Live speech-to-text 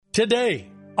Today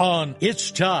on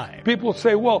It's Time. People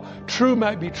say, well, true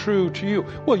might be true to you.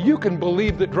 Well, you can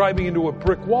believe that driving into a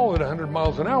brick wall at 100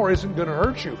 miles an hour isn't going to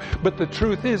hurt you. But the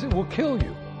truth is, it will kill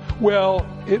you. Well,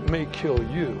 it may kill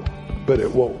you, but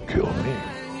it won't kill me.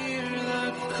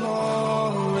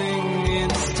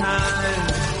 It's time.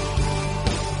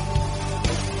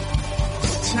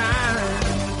 It's time.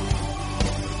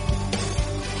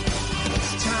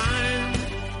 It's time.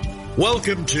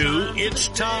 Welcome to It's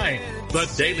Time,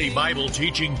 the daily Bible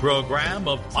teaching program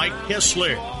of Mike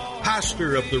Kessler,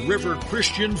 pastor of the River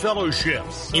Christian Fellowship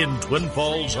in Twin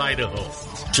Falls, Idaho.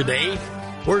 Today,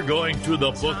 we're going through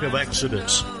the book of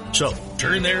Exodus. So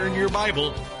turn there in your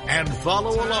Bible and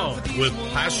follow along with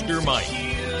Pastor Mike.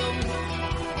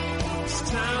 It's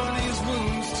time these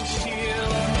wounds to heal.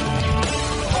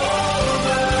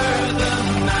 Over the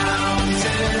mountains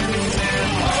and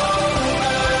over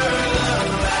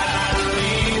the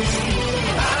valleys,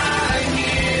 I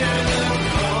hear the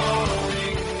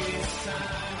calling. It's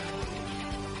time.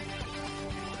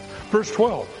 Verse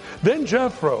 12. Then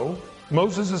Jethro,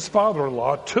 Moses'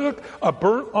 father-in-law, took a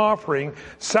burnt offering,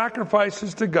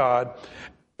 sacrifices to God.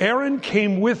 Aaron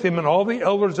came with him and all the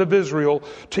elders of Israel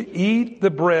to eat the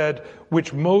bread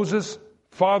which Moses'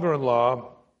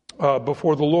 father-in-law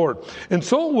before the Lord. And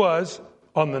so it was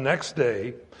on the next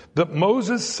day that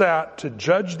Moses sat to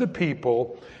judge the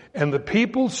people, and the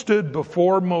people stood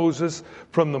before Moses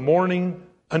from the morning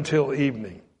until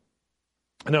evening.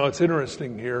 Now it's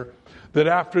interesting here that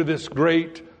after this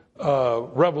great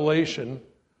revelation,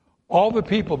 all the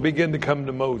people begin to come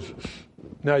to Moses.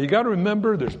 Now you got to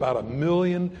remember, there's about 1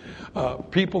 million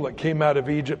people that came out of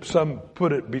Egypt. Some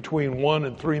put it between 1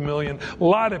 and 3 million. A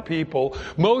lot of people.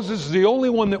 Moses is the only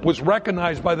one that was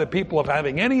recognized by the people of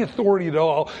having any authority at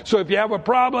all. So if you have a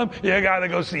problem, you got to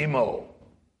go see Mo.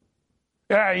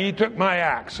 Yeah, he took my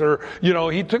axe, or,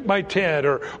 he took my tent,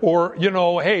 or,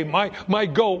 hey, my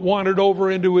goat wandered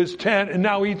over into his tent and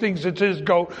now he thinks it's his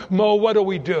goat. Mo, what do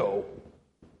we do?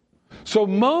 So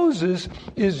Moses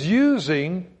is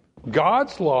using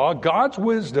God's law, God's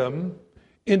wisdom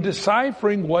in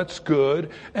deciphering what's good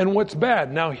and what's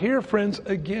bad. Now here, friends,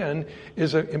 again,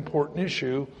 is an important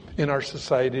issue in our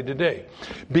society today.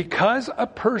 Because a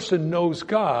person knows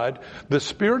God, the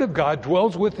Spirit of God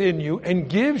dwells within you and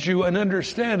gives you an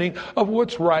understanding of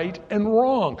what's right and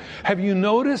wrong. Have you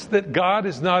noticed that God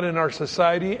is not in our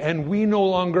society and we no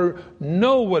longer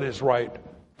know what is right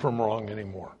from wrong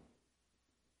anymore?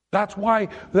 That's why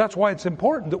it's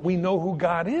important that we know who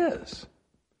God is.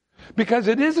 Because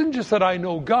it isn't just that I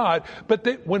know God, but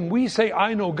that when we say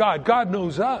I know God, God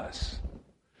knows us.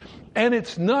 And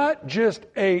it's not just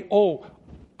I'll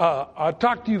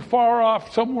talk to you far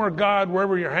off somewhere, God,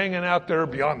 wherever you're hanging out there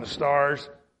beyond the stars.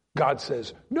 God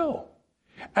says, no.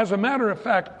 As a matter of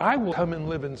fact, I will come and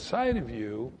live inside of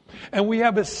you. And we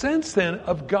have a sense then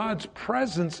of God's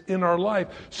presence in our life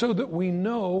so that we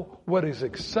know what is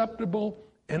acceptable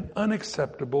and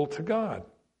unacceptable to God.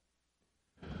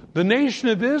 The nation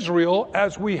of Israel,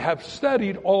 as we have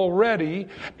studied already,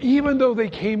 even though they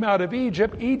came out of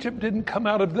Egypt, Egypt didn't come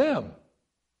out of them.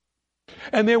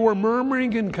 And they were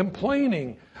murmuring and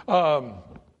complaining. I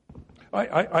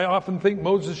often think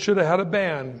Moses should have had a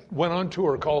band, went on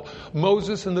tour called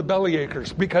Moses and the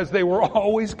Bellyachers, because they were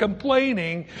always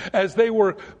complaining as they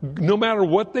were, no matter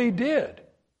what they did.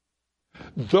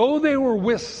 Though they were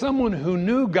with someone who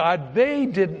knew God, they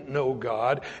didn't know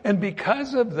God. And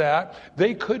because of that,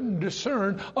 they couldn't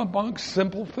discern amongst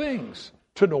simple things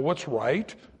to know what's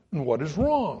right and what is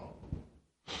wrong.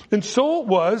 And so it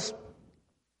was,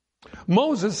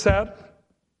 Moses sat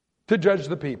to judge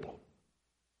the people.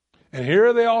 And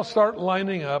here they all start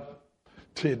lining up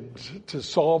to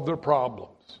solve their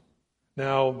problems.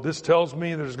 Now, this tells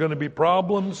me there's going to be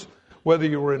problems, whether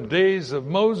you were in days of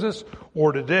Moses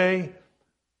or today.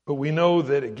 But we know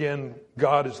that, again,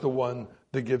 God is the one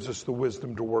that gives us the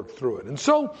wisdom to work through it. And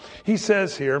so he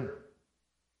says here,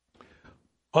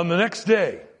 on the next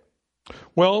day,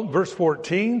 verse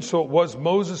 14, so it was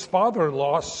Moses'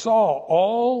 father-in-law saw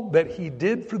all that he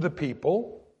did for the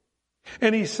people.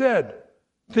 And he said,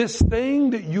 this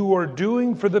thing that you are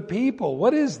doing for the people,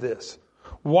 what is this?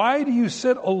 Why do you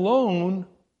sit alone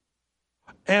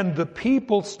and the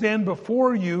people stand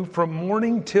before you from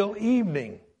morning till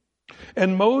evening?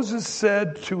 And Moses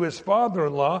said to his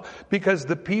father-in-law, because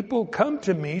the people come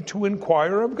to me to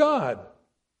inquire of God.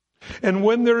 And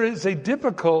when there is a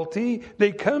difficulty,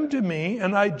 they come to me,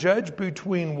 and I judge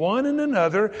between one and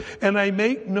another, and I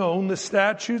make known the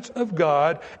statutes of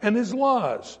God and his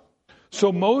laws.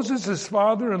 So Moses, his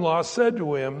father-in-law, said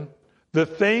to him, the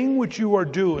thing which you are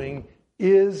doing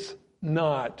is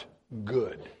not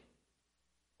good.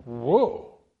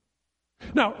 Whoa.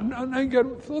 Now you got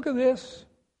to look at this.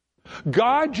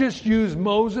 God just used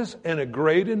Moses in a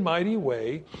great and mighty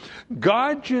way.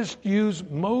 God just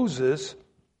used Moses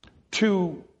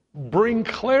to bring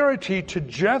clarity to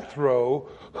Jethro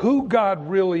who God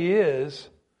really is.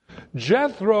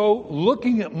 Jethro,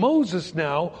 looking at Moses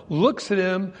now, looks at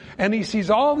him and he sees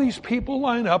all these people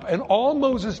line up, and all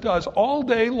Moses does all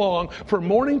day long from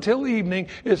morning till evening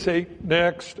is say,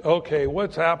 next, okay,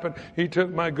 what's happened? He took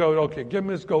my goat, okay, give him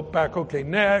his goat back, okay,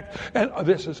 next. And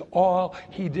this is all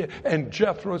he did. And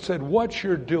Jethro said, what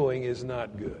you're doing is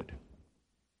not good.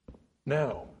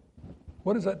 Now,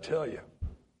 what does that tell you?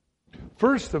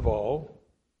 First of all,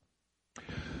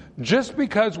 just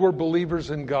because we're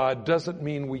believers in God doesn't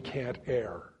mean we can't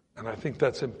err. And I think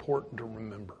that's important to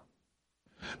remember.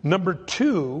 Number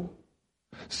two,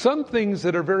 some things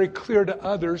that are very clear to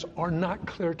others are not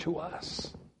clear to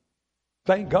us.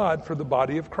 Thank God for the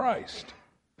body of Christ.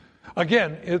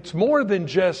 Again, it's more than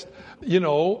just,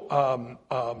 a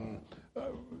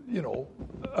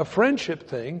friendship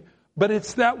thing. But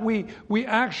it's that we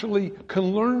actually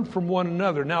can learn from one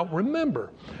another. Now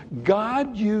remember,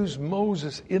 God used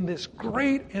Moses in this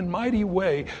great and mighty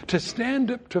way to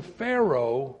stand up to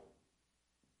Pharaoh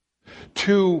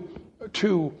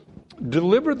to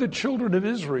deliver the children of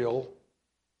Israel.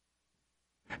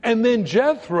 And then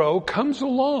Jethro comes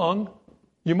along,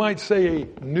 you might say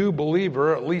a new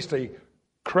believer, or at least a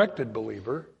corrected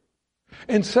believer,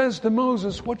 and says to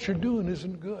Moses, what you're doing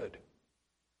isn't good.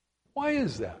 Why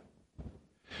is that?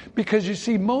 Because you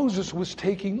see, Moses was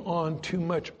taking on too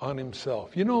much on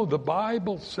himself. You know, the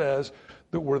Bible says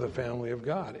that we're the family of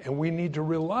God, and we need to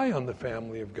rely on the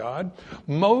family of God.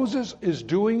 Moses is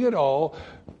doing it all,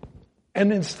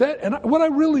 and instead, and what I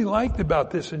really liked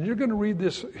about this, and you're going to read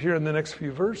this here in the next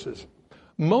few verses,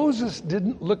 Moses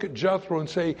didn't look at Jethro and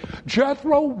say,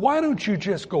 Jethro, why don't you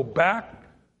just go back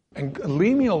and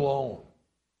leave me alone?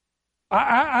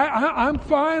 I'm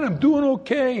fine. I'm doing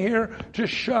okay here.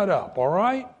 Just shut up, all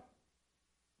right?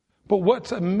 But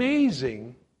what's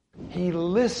amazing, he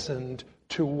listened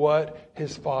to what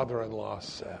his father-in-law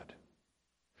said.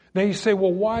 Now you say,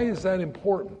 well, why is that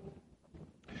important?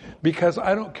 Because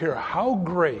I don't care how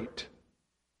great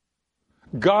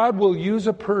God will use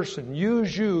a person,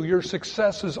 use you, your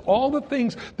successes, all the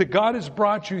things that God has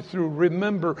brought you through.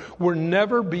 Remember, we're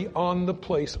never beyond the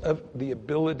place of the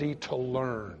ability to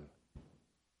learn.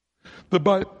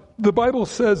 The Bible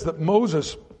says that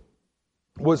Moses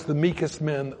was the meekest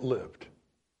man that lived.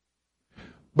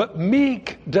 But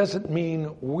meek doesn't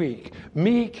mean weak.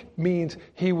 Meek means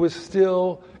he was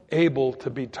still able to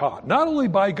be taught. Not only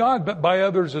by God, but by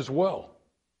others as well.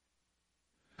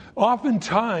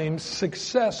 Oftentimes,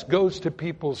 success goes to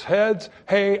people's heads.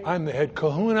 Hey, I'm the head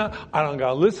kahuna. I don't got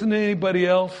to listen to anybody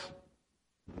else.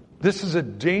 This is a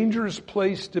dangerous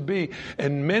place to be.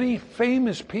 And many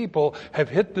famous people have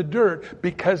hit the dirt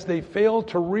because they fail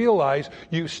to realize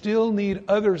you still need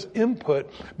others'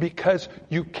 input because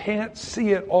you can't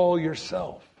see it all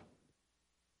yourself.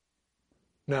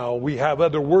 Now, we have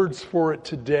other words for it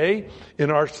today.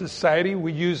 In our society,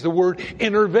 we use the word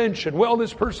intervention. Well,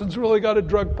 this person's really got a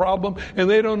drug problem, and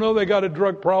they don't know they got a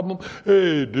drug problem.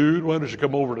 Hey, dude, why don't you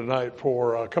come over tonight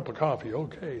for a cup of coffee?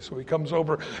 Okay, so he comes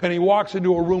over, and he walks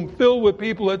into a room filled with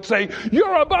people that say,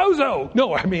 you're a bozo!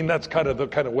 No, I mean, that's kind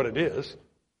of what it is.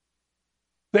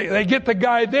 They get the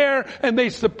guy there and they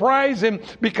surprise him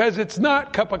because it's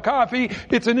not cup of coffee.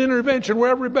 It's an intervention where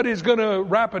everybody's going to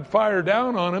rapid fire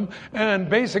down on him and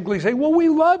basically say, well, we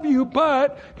love you,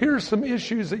 but here's some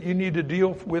issues that you need to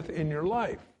deal with in your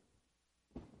life.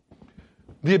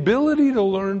 The ability to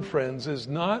learn, friends, is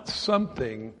not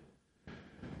something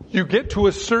you get to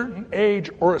a certain age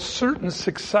or a certain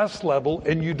success level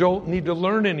and you don't need to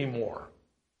learn anymore.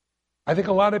 I think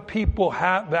a lot of people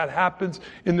that happens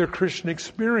in their Christian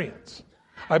experience.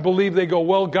 I believe they go,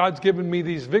 well, God's given me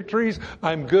these victories.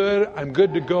 I'm good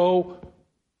to go.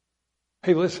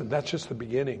 Hey, listen, that's just the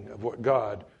beginning of what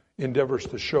God endeavors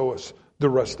to show us the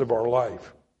rest of our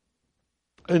life.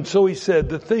 And so he said,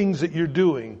 the things that you're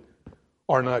doing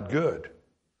are not good.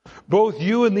 Both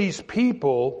you and these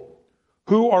people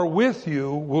who are with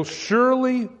you will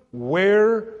surely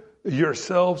wear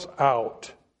yourselves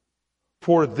out.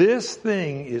 For this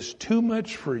thing is too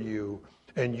much for you,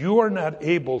 and you are not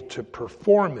able to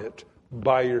perform it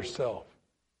by yourself.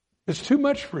 It's too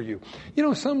much for you. You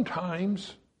know,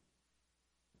 sometimes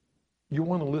you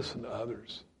want to listen to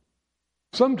others.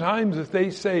 Sometimes if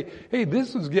they say, hey,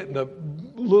 this is getting a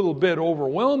little bit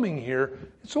overwhelming here,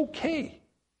 it's okay.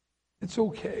 It's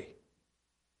okay.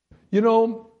 You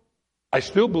know, I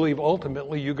still believe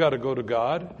ultimately you got to go to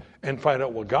God and find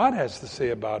out what God has to say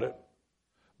about it.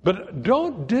 But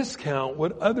don't discount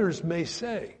what others may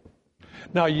say.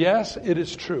 Now, yes, it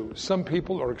is true. Some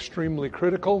people are extremely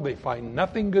critical. They find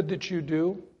nothing good that you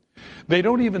do. They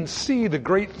don't even see the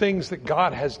great things that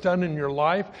God has done in your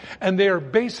life, and they are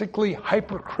basically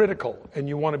hypercritical. And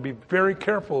you want to be very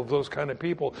careful of those kind of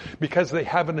people because they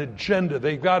have an agenda.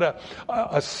 They've got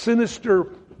a sinister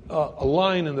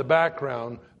line in the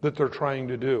background that they're trying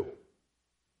to do.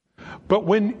 But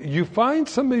when you find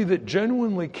somebody that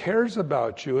genuinely cares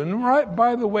about you, and right,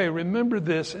 by the way, remember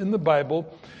this in the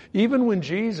Bible, even when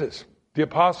Jesus, the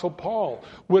Apostle Paul,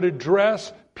 would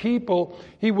address people,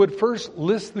 he would first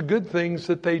list the good things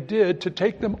that they did to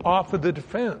take them off of the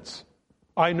defense.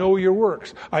 I know your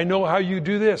works. I know how you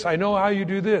do this. I know how you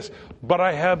do this. But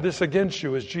I have this against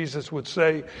you, as Jesus would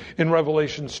say in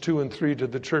Revelations 2 and 3 to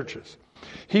the churches.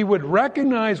 He would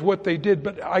recognize what they did,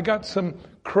 but I got some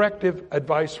corrective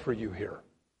advice for you here.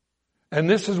 And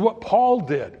this is what Paul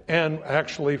did. And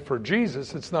actually for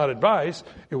Jesus, it's not advice,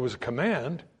 it was a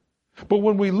command. But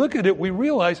when we look at it, we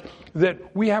realize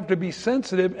that we have to be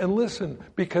sensitive and listen,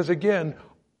 because again,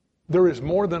 there is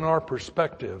more than our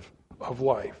perspective of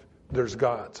life. There's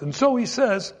God's. And so he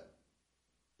says,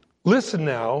 listen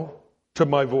now to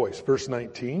my voice. Verse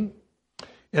 19.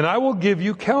 And I will give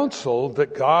you counsel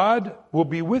that God will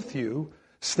be with you.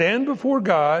 Stand before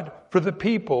God for the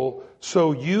people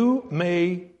so you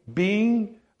may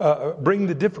bring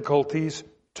the difficulties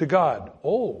to God.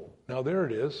 Oh, now there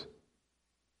it is.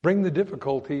 Bring the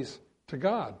difficulties to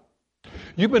God.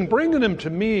 You've been bringing them to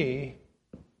me,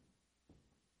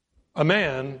 a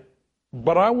man,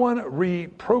 but I want to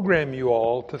reprogram you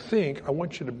all to think, I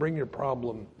want you to bring your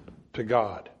problem to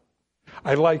God.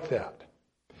 I like that.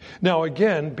 Now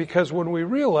again, because when we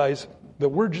realize that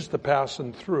we're just a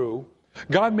passing through,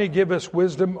 God may give us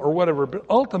wisdom or whatever, but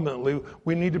ultimately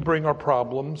we need to bring our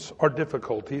problems, our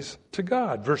difficulties to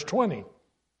God. Verse 20.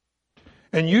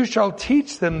 And you shall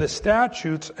teach them the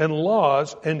statutes and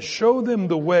laws and show them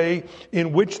the way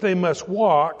in which they must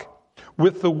walk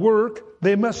with the work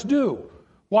they must do.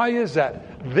 Why is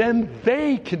that? Then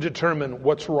they can determine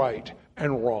what's right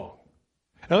and wrong.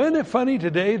 Now, isn't it funny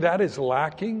today that is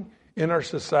lacking in our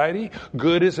society?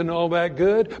 Good isn't all that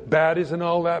good. Bad isn't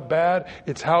all that bad.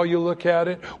 It's how you look at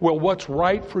it. Well, what's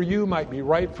right for you might be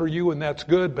right for you, and that's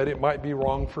good, but it might be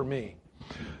wrong for me.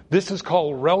 This is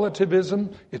called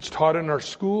relativism. It's taught in our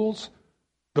schools.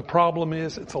 The problem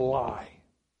is it's a lie.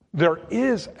 There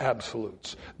is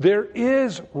absolutes. There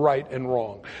is right and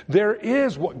wrong. There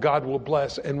is what God will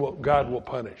bless and what God will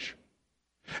punish.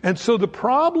 And so the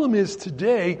problem is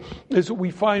today is that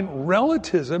we find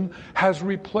relativism has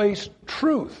replaced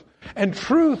truth. And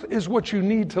truth is what you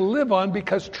need to live on,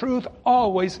 because truth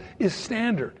always is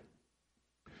standard.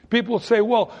 People say,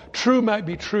 well, true might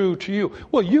be true to you.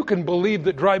 Well, you can believe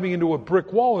that driving into a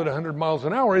brick wall at 100 miles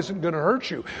an hour isn't going to hurt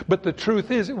you. But the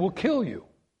truth is it will kill you.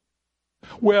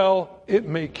 Well, it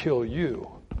may kill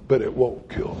you, but it won't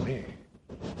kill me.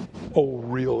 Oh,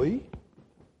 really?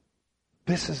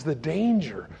 This is the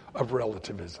danger of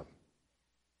relativism.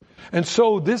 And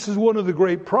so this is one of the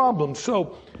great problems.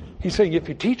 So he's saying if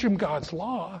you teach them God's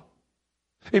law,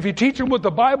 if you teach them what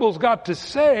the Bible's got to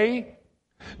say,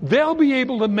 they'll be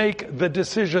able to make the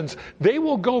decisions. They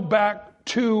will go back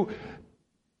to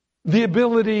the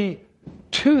ability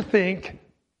to think,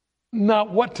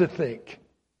 not what to think.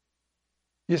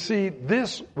 You see,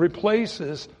 this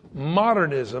replaces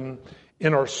modernism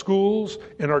in our schools,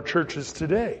 in our churches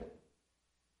today.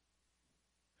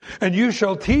 And you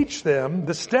shall teach them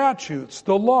the statutes,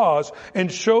 the laws,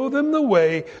 and show them the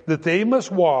way that they must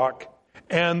walk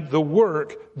and the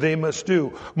work they must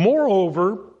do.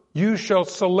 Moreover, you shall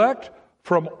select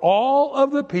from all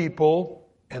of the people,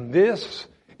 and this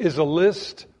is a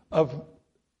list of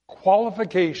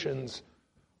qualifications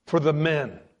for the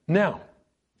men. Now,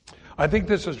 I think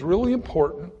this is really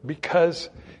important because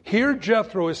here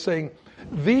Jethro is saying,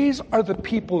 these are the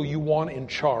people you want in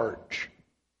charge.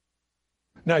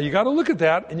 Now, you got to look at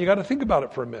that and you got to think about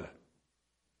it for a minute.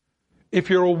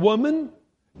 If you're a woman,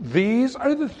 these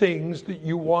are the things that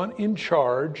you want in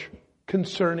charge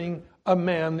concerning a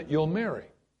man that you'll marry.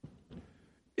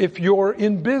 If you're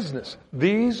in business,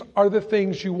 these are the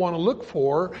things you want to look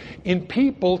for in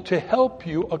people to help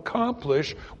you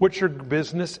accomplish what your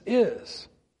business is.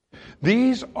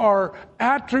 These are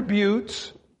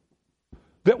attributes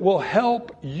that will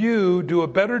help you do a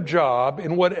better job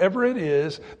in whatever it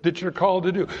is that you're called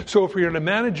to do. So if you're in a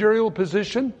managerial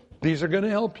position, these are going to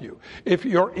help you. If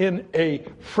you're in a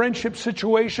friendship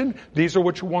situation, these are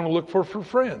what you want to look for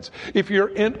friends. If you're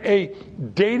in a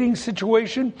dating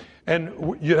situation,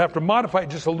 And you'd have to modify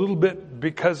it just a little bit,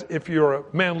 because if you're a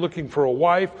man looking for a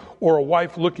wife, or a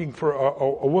wife looking for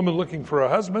a woman looking for a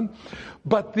husband.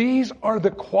 But these are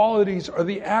the qualities, or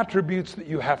the attributes that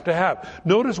you have to have.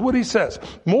 Notice what he says.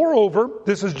 Moreover,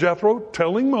 this is Jethro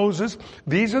telling Moses,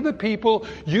 these are the people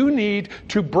you need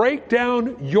to break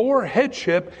down your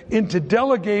headship into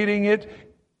delegating it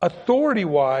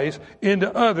authority-wise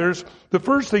into others. The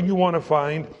first thing you want to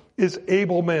find is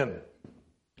able men.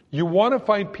 You want to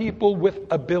find people with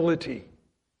ability.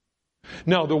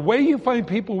 Now, the way you find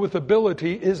people with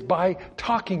ability is by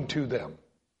talking to them.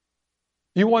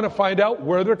 You want to find out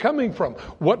where they're coming from.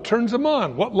 What turns them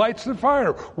on? What lights the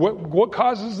fire? What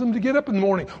causes them to get up in the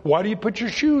morning? Why do you put your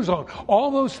shoes on?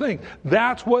 All those things.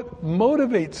 That's what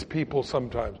motivates people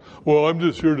sometimes. Well, I'm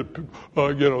just here to,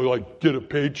 get a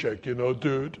paycheck,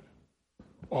 dude.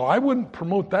 Well, I wouldn't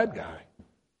promote that guy.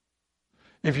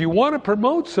 If you want to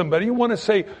promote somebody, you want to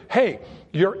say, hey,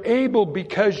 you're able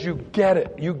because you get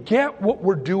it. You get what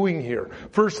we're doing here.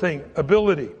 First thing,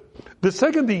 ability. The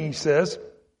second thing he says,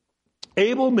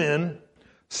 able men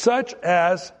such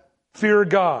as fear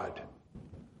God.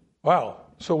 Wow.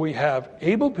 So we have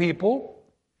able people,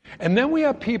 and then we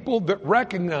have people that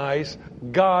recognize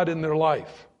God in their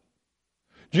life.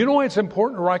 Do you know why it's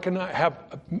important to have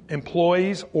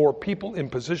employees or people in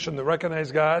position that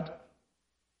recognize God?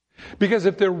 Because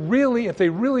if they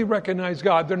really recognize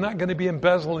God, they're not going to be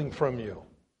embezzling from you.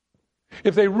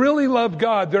 If they really love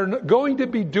God, they're going to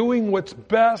be doing what's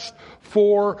best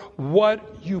for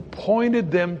what you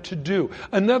pointed them to do.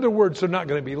 In other words, they're not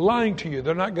going to be lying to you.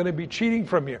 They're not going to be cheating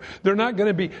from you. They're not going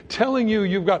to be telling you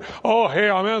you've got, oh, hey,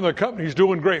 the company's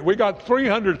doing great. We got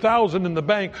 $300,000 in the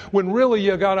bank, when really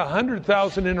you got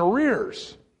 $100,000 in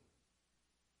arrears.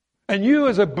 And you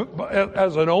as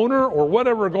an owner or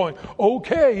whatever going,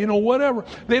 okay, whatever.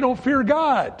 They don't fear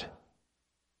God.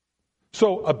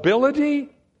 So ability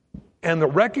and the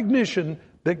recognition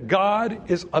that God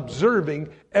is observing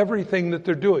everything that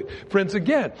they're doing. Friends,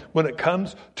 again, when it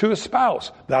comes to a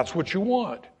spouse, that's what you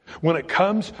want. When it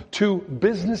comes to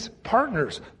business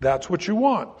partners, that's what you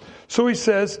want. So he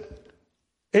says,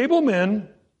 able men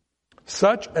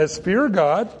such as fear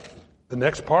God. The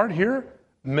next part here,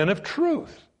 men of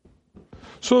truth.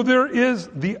 So there is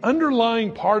the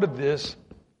underlying part of this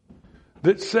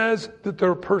that says that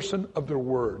they're a person of their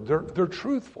word. They're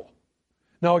truthful.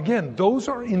 Now again, those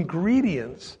are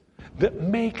ingredients that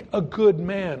make a good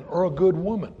man or a good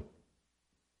woman.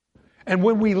 And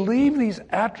when we leave these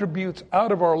attributes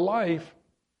out of our life,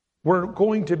 we're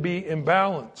going to be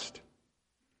imbalanced.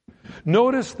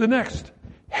 Notice the next,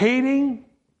 hating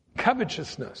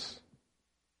covetousness.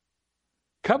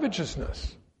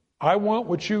 Covetousness. I want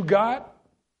what you got,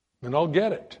 and I'll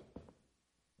get it.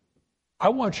 I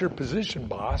want your position,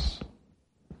 boss.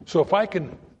 So if I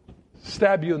can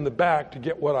stab you in the back to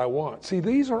get what I want. See,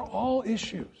 these are all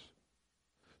issues.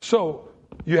 So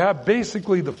you have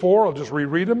basically the four, I'll just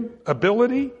reread them.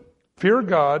 Ability, fear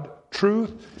God,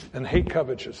 truth, and hate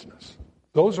covetousness.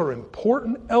 Those are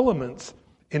important elements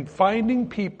in finding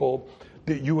people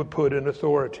that you would put in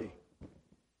authority.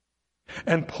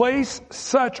 And place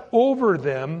such over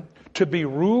them to be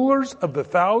rulers of the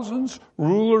thousands,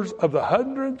 rulers of the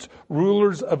hundreds,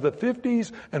 rulers of the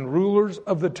 50s, and rulers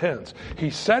of the tens.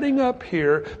 He's setting up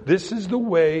here, this is the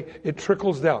way it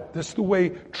trickles down. This is the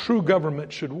way true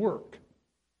government should work.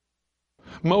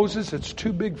 Moses, it's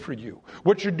too big for you.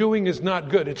 What you're doing is not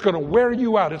good. It's going to wear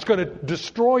you out. It's going to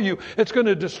destroy you. It's going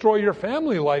to destroy your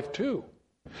family life too.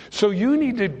 So you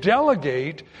need to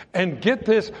delegate and get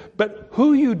this, but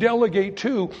who you delegate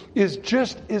to is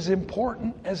just as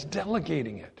important as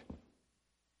delegating it.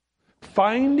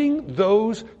 Finding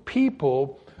those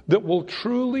people that will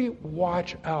truly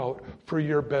watch out for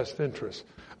your best interests.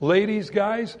 Ladies,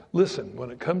 guys, listen,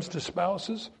 when it comes to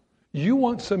spouses, you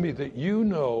want somebody that you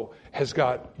know has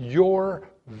got your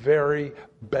very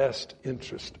best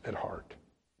interest at heart.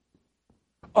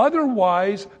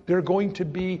 Otherwise, they're going to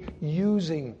be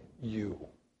using you.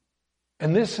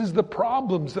 And this is the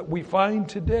problems that we find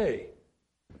today.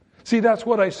 See, that's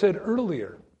what I said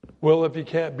earlier. Well, if you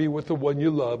can't be with the one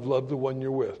you love, love the one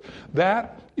you're with.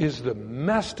 That is the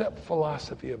messed up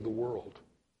philosophy of the world.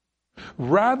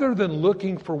 Rather than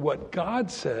looking for what God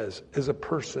says as a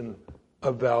person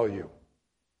of value.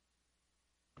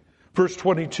 Verse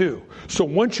 22. So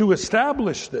once you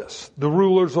establish this, the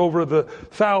rulers over the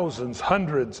thousands,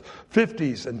 hundreds,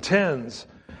 50s, and tens,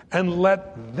 and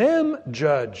let them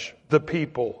judge the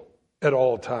people at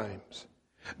all times,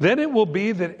 then it will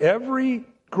be that every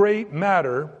great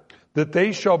matter that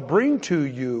they shall bring to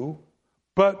you,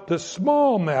 but the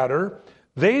small matter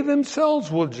they themselves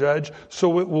will judge,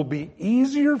 so it will be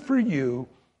easier for you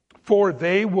for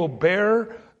they will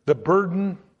bear the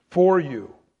burden for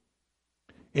you.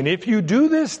 And if you do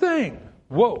this thing,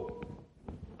 whoa.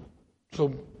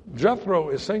 So Jethro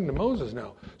is saying to Moses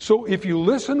now, so if you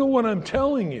listen to what I'm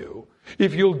telling you,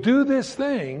 if you'll do this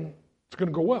thing, it's going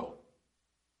to go well.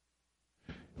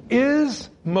 Is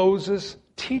Moses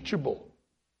teachable?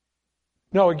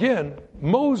 Now again,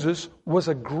 Moses was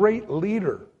a great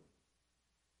leader.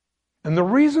 And the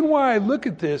reason why I look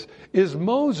at this is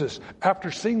Moses,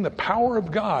 after seeing the power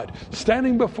of God,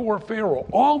 standing before Pharaoh,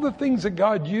 all the things that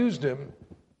God used him,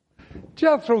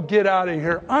 Jethro, get out of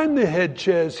here. I'm the head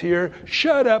Chez here.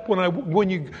 Shut up when I want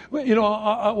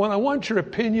your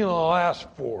opinion, I'll ask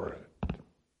for it.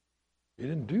 He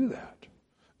didn't do that.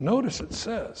 Notice it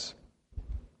says.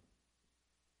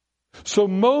 So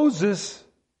Moses,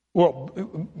 well,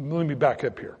 let me back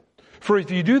up here. For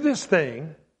if you do this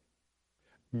thing,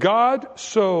 God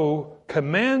so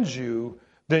commands you,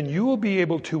 then you will be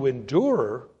able to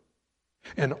endure,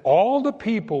 and all the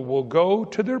people will go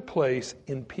to their place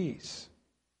in peace.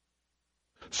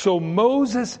 So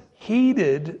Moses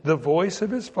heeded the voice of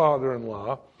his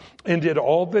father-in-law and did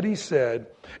all that he said.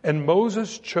 And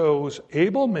Moses chose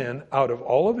able men out of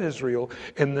all of Israel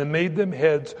and then made them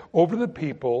heads over the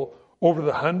people, over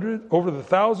the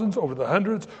thousands, over the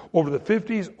hundreds, over the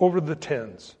 50s, over the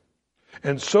 10s.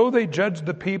 And so they judged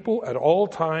the people at all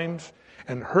times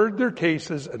and heard their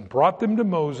cases and brought them to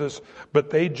Moses,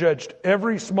 but they judged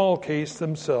every small case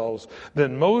themselves.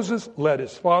 Then Moses let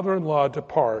his father-in-law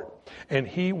depart, and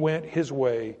he went his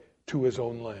way to his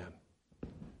own land.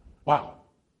 Wow.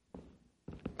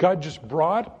 God just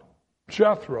brought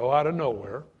Jethro out of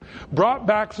nowhere, brought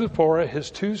back Zipporah,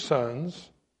 his two sons.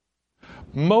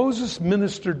 Moses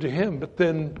ministered to him, but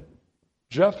then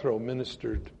Jethro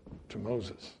ministered to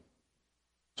Moses.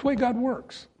 That's the way God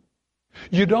works.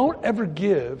 You don't ever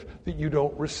give that you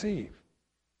don't receive.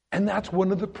 And that's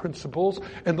one of the principles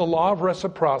and the law of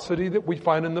reciprocity that we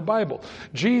find in the Bible.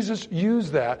 Jesus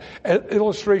used that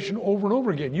illustration over and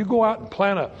over again. You go out and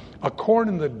plant a corn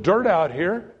in the dirt out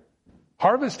here.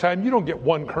 Harvest time, you don't get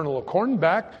one kernel of corn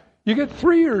back. You get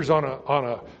 3 years on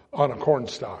a corn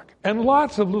stalk. And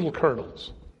lots of little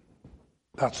kernels.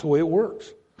 That's the way it works.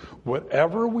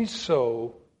 Whatever we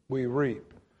sow, we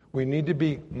reap. We need to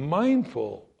be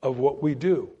mindful of what we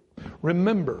do.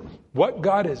 Remember, what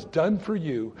God has done for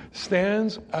you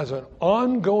stands as an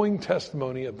ongoing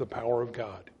testimony of the power of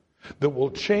God that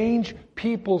will change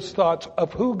people's thoughts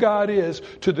of who God is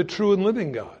to the true and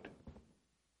living God.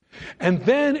 And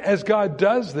then as God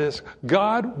does this,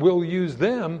 God will use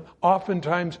them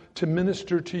oftentimes to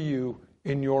minister to you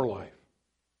in your life.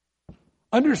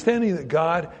 Understanding that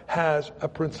God has a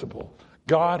principle.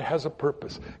 God has a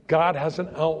purpose. God has an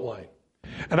outline.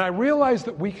 And I realize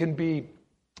that we can be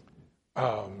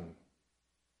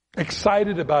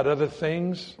excited about other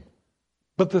things,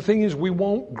 but the thing is we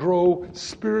won't grow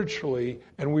spiritually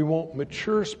and we won't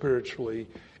mature spiritually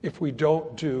if we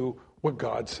don't do what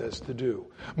God says to do.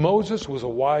 Moses was a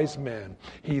wise man.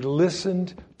 He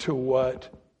listened to what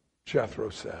Jethro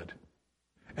said.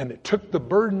 And it took the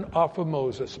burden off of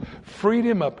Moses, freed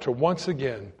him up to once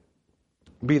again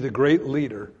be the great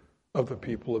leader of the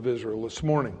people of Israel. This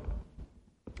morning,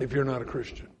 if you're not a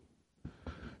Christian,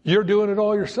 you're doing it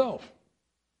all yourself.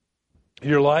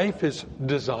 Your life is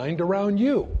designed around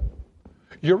you.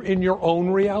 You're in your own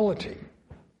reality.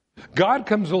 God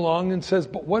comes along and says,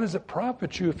 but what does it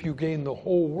profit you if you gain the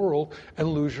whole world and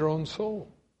lose your own soul?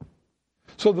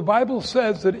 So the Bible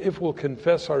says that if we'll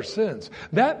confess our sins,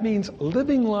 that means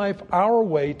living life our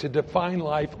way to define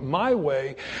life my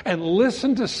way and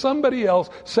listen to somebody else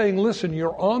saying, listen,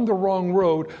 you're on the wrong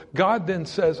road. God then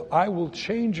says, I will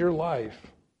change your life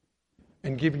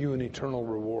and give you an eternal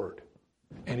reward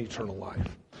and eternal life.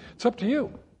 It's up to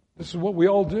you. This is what we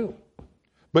all do.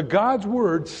 But God's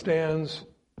word stands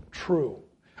true.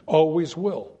 Always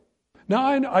will. Now,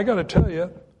 I got to tell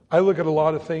you, I look at a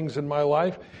lot of things in my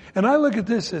life, and I look at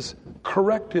this as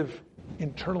corrective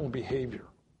internal behavior.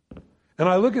 And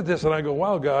I look at this and I go,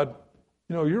 wow, God,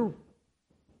 you're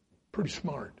pretty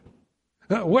smart.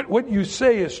 Now, what you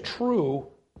say is true,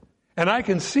 and I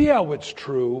can see how it's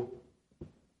true,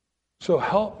 so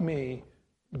help me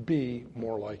be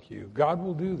more like you. God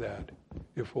will do that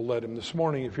if we'll let him. This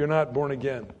morning, if you're not born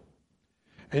again,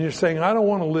 and you're saying, I don't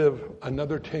want to live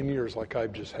another 10 years like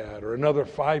I've just had, or another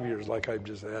 5 years like I've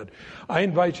just had, I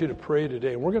invite you to pray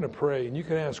today. And we're going to pray, and you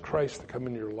can ask Christ to come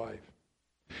into your life.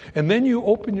 And then you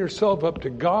open yourself up to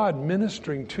God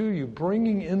ministering to you,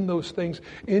 bringing in those things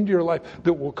into your life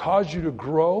that will cause you to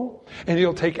grow. And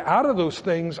he'll take out of those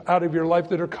things out of your life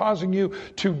that are causing you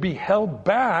to be held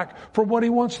back from what he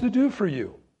wants to do for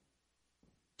you.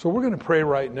 So we're going to pray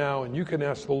right now, and you can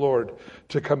ask the Lord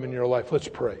to come in your life. Let's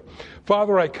pray.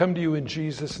 Father, I come to you in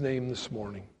Jesus' name this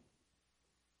morning.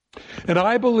 And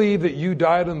I believe that you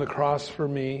died on the cross for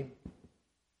me,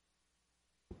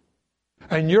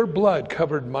 and your blood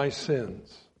covered my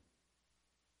sins.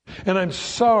 And I'm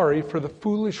sorry for the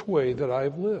foolish way that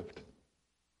I've lived.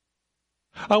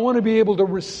 I want to be able to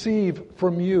receive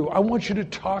from you. I want you to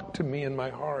talk to me in my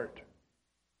heart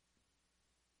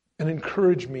and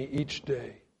encourage me each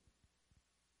day.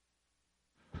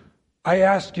 I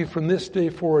ask you from this day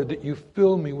forward that you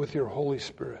fill me with your Holy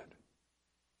Spirit,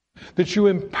 that you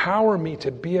empower me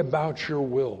to be about your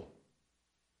will,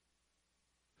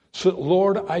 so that,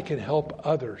 Lord, I can help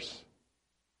others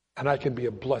and I can be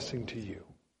a blessing to you.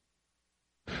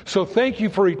 So thank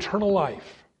you for eternal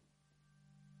life.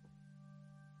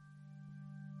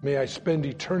 May I spend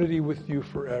eternity with you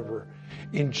forever.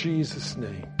 In Jesus'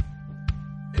 name,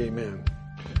 amen.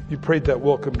 You prayed that.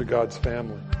 Welcome to God's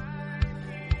family.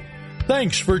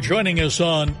 Thanks for joining us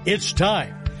on It's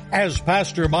Time, as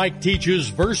Pastor Mike teaches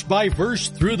verse by verse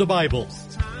through the Bible.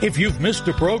 If you've missed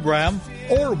a program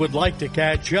or would like to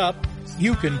catch up,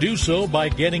 you can do so by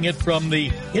getting it from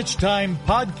the It's Time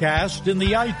podcast in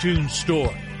the iTunes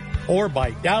store, or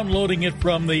by downloading it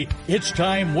from the It's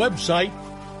Time website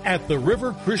at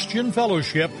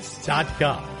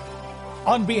theriverchristianfellowship.com.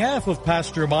 On behalf of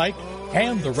Pastor Mike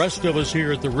and the rest of us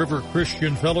here at the River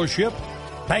Christian Fellowship,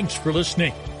 thanks for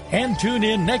listening, and tune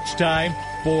in next time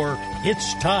for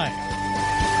It's Time.